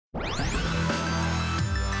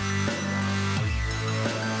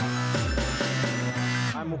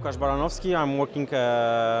Łukasz Baranowski. I'm working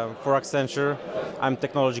for Accenture. I'm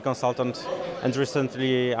technology consultant, and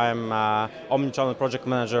recently I'm omnichannel project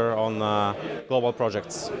manager on global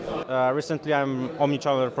projects. Recently I'm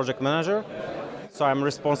omnichannel project manager, so I'm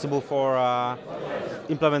responsible for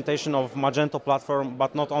implementation of Magento platform,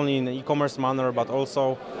 but not only in e-commerce manner, but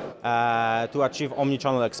also to achieve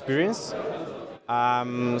omnichannel experience.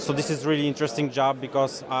 So this is really interesting job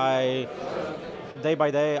because day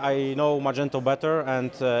by day I know Magento better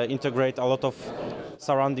and integrate a lot of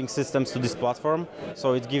surrounding systems to this platform.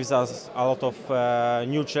 So it gives us a lot of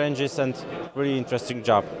new challenges and really interesting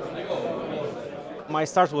job. My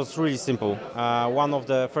start was really simple. One of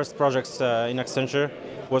the first projects in Accenture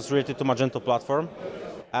was related to Magento platform.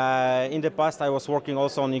 In the past I was working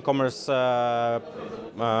also on e-commerce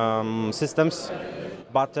systems,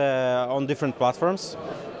 but on different platforms.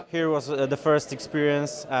 Here was the first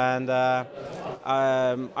experience, and I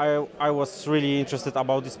was really interested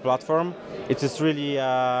about this platform. It is really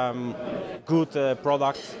good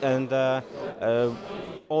product, and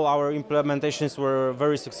all our implementations were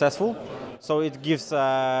very successful. So it gives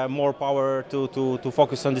more power to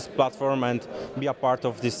focus on this platform and be a part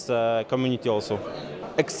of this community also.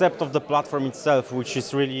 Except of the platform itself, which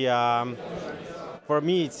is really for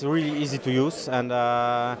me, it's really easy to use, and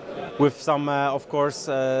with some, of course,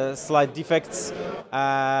 slight defects,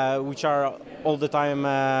 which are all the time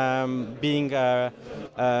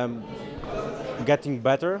getting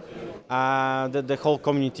better. The whole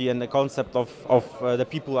community and the concept of the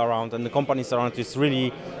people around and the companies around is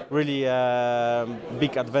really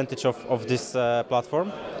big advantage of this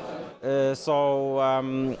platform. So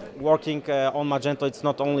working on Magento, it's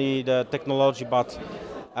not only the technology, but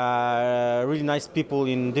really nice people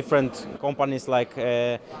in different companies like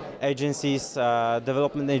agencies,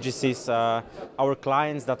 development agencies, our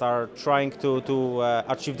clients that are trying to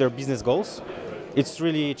achieve their business goals. It's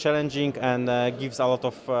really challenging and gives a lot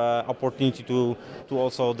of opportunity to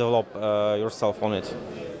also develop yourself on it.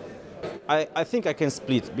 I think I can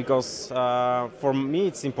split because for me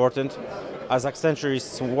it's important, as Accenture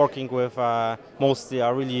is working with mostly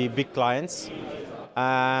really big clients.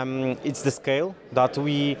 It's the scale that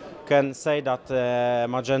we can say that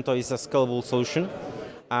Magento is a scalable solution.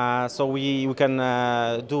 So we can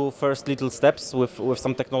do first little steps with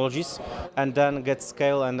some technologies, and then get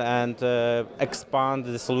scale and expand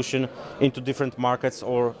the solution into different markets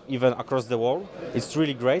or even across the world. It's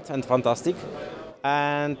really great and fantastic.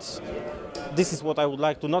 And this is what I would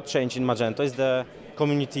like to not change in Magento, is the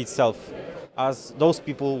community itself, as those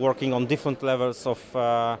people working on different levels of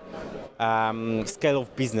scale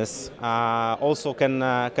of business also can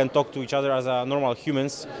talk to each other as normal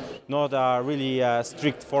humans, not really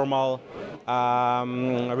strict formal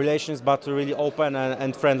relations, but really open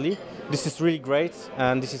and friendly. This is really great,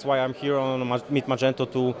 and this is why I'm here on Meet Magento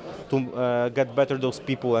to get better those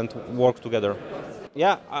people and work together.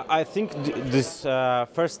 Yeah, I think this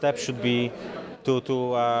first step should be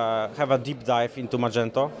to have a deep dive into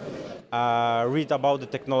Magento, read about the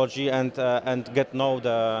technology and get know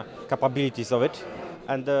the capabilities of it.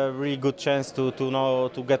 And a really good chance to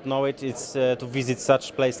get know it is to visit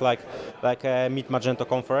such place like a Meet Magento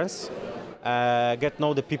conference, get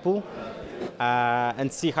know the people.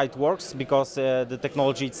 And see how it works, because the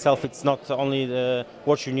technology itself, it's not only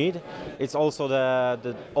what you need, it's also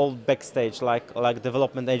the old backstage, like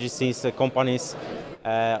development agencies, companies.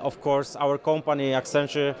 Of course, our company,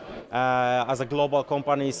 Accenture, as a global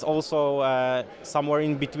company, is also somewhere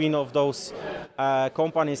in between of those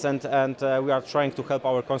companies, and we are trying to help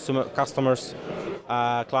our customers,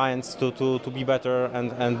 clients to be better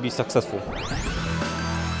and be successful.